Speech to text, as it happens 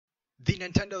The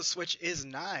Nintendo Switch is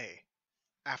nigh.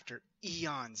 After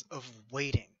eons of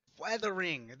waiting,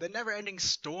 weathering the never-ending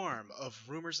storm of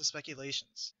rumors and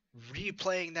speculations,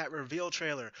 replaying that reveal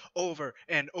trailer over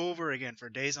and over again for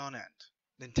days on end,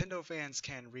 Nintendo fans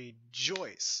can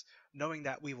rejoice knowing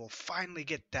that we will finally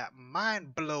get that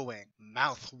mind-blowing,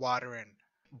 mouth-watering,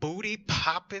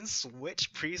 booty-popping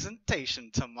Switch presentation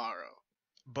tomorrow.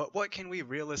 But what can we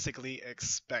realistically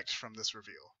expect from this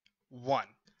reveal? 1.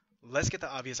 Let's get the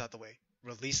obvious out the way.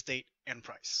 Release date and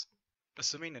price.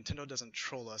 Assuming Nintendo doesn't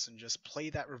troll us and just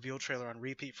play that reveal trailer on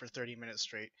repeat for 30 minutes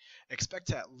straight, expect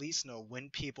to at least know when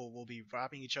people will be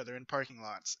robbing each other in parking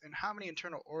lots and how many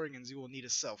internal organs you will need to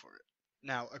sell for it.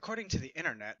 Now, according to the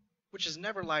internet, which has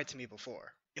never lied to me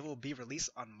before, it will be released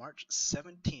on March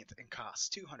 17th and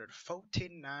cost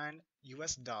 $249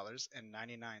 US and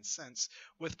 99 cents,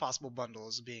 with possible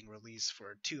bundles being released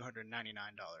for $299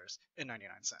 and 99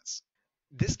 cents.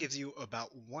 This gives you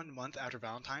about 1 month after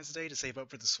Valentine's Day to save up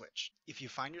for the Switch. If you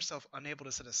find yourself unable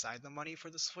to set aside the money for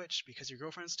the Switch because your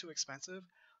girlfriend's too expensive,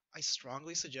 I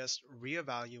strongly suggest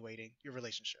reevaluating your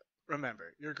relationship.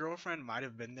 Remember, your girlfriend might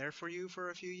have been there for you for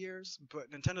a few years, but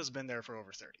Nintendo's been there for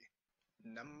over 30.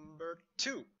 Number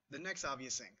 2, the next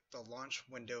obvious thing, the launch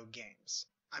window games.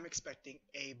 I'm expecting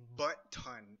a butt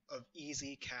ton of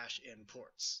easy cash-in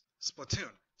ports.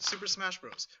 Splatoon, Super Smash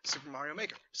Bros., Super Mario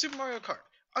Maker, Super Mario Kart,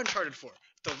 Uncharted 4.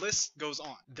 The list goes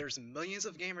on. There's millions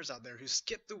of gamers out there who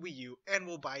skip the Wii U and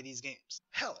will buy these games.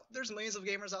 Hell, there's millions of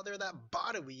gamers out there that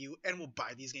bought a Wii U and will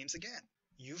buy these games again.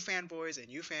 You fanboys and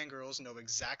you fangirls know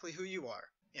exactly who you are.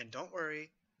 And don't worry,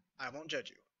 I won't judge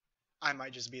you. I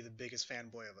might just be the biggest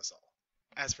fanboy of us all.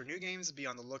 As for new games, be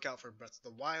on the lookout for Breath of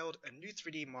the Wild, a new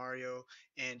 3D Mario,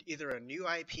 and either a new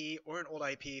IP or an old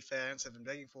IP fans have been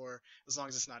begging for, as long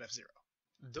as it's not F-Zero.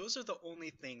 Those are the only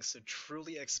things to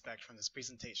truly expect from this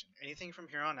presentation. Anything from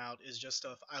here on out is just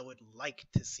stuff I would like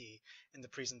to see in the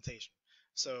presentation.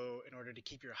 So in order to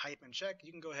keep your hype in check,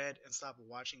 you can go ahead and stop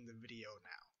watching the video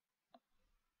now.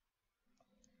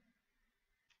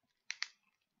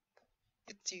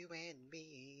 It's you and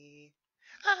me.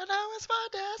 I know it's my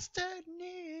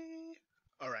destiny.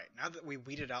 Alright, now that we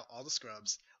weeded out all the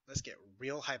scrubs, let's get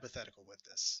real hypothetical with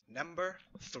this. Number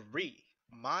 3.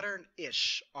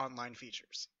 Modern-ish online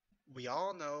features. We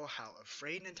all know how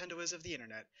afraid Nintendo is of the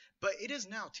internet, but it is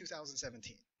now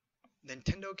 2017.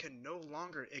 Nintendo can no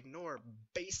longer ignore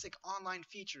basic online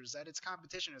features that its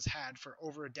competition has had for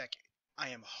over a decade. I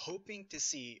am hoping to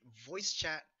see voice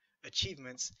chat,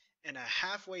 achievements, and a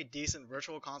halfway decent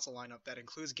virtual console lineup that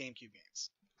includes GameCube games.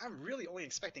 I'm really only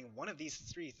expecting one of these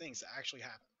 3 things to actually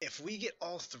happen. If we get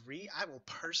all 3, I will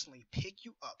personally pick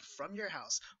you up from your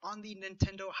house on the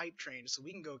Nintendo hype train so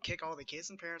we can go kick all the kids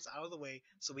and parents out of the way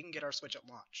so we can get our Switch at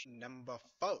launch. Number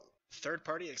 4.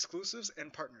 Third-party exclusives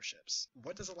and partnerships.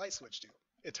 What does a light switch do?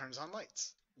 It turns on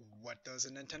lights. What does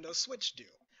a Nintendo Switch do?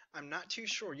 I'm not too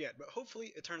sure yet, but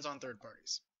hopefully it turns on third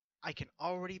parties. I can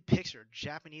already picture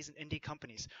Japanese and indie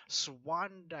companies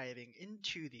swan diving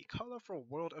into the colorful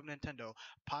world of Nintendo,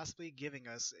 possibly giving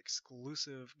us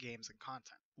exclusive games and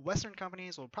content. Western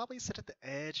companies will probably sit at the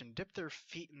edge and dip their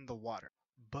feet in the water.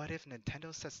 But if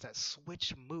Nintendo sets that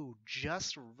Switch mood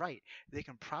just right, they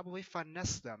can probably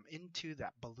finesse them into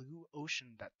that blue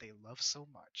ocean that they love so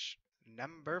much.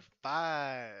 Number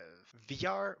 5.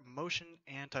 VR, motion,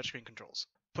 and touchscreen controls.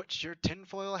 Put your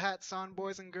tinfoil hats on,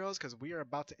 boys and girls, because we are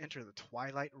about to enter the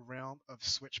twilight realm of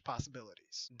Switch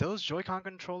possibilities. Those Joy-Con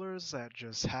controllers that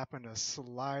just happen to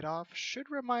slide off should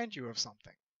remind you of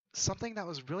something. Something that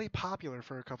was really popular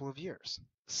for a couple of years.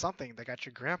 Something that got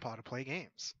your grandpa to play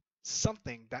games.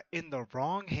 Something that, in the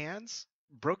wrong hands,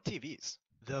 broke TVs.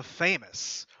 The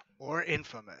famous, or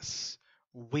infamous,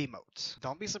 Wiimote.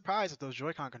 Don't be surprised if those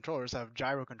Joy-Con controllers have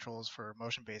gyro controls for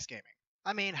motion-based gaming.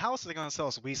 I mean, how else are they going to sell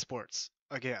us Wii Sports?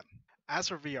 Again. As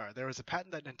for VR, there is a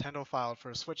patent that Nintendo filed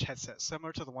for a Switch headset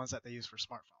similar to the ones that they use for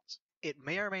smartphones. It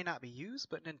may or may not be used,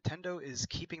 but Nintendo is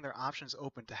keeping their options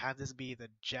open to have this be the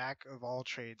jack of all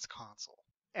trades console.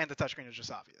 And the touchscreen is just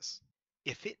obvious.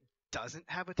 If it doesn't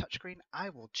have a touchscreen, I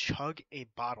will chug a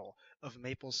bottle of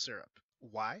maple syrup.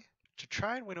 Why? To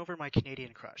try and win over my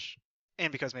Canadian crush.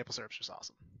 And because maple syrup's just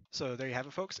awesome. So there you have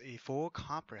it, folks, a full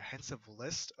comprehensive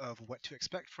list of what to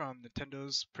expect from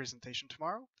Nintendo's presentation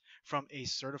tomorrow from a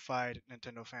certified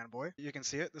Nintendo fanboy. You can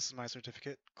see it. This is my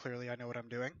certificate. Clearly, I know what I'm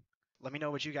doing. Let me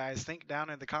know what you guys think down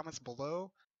in the comments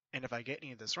below. And if I get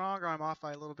any of this wrong or I'm off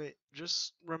by a little bit,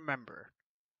 just remember,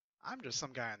 I'm just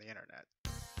some guy on the internet.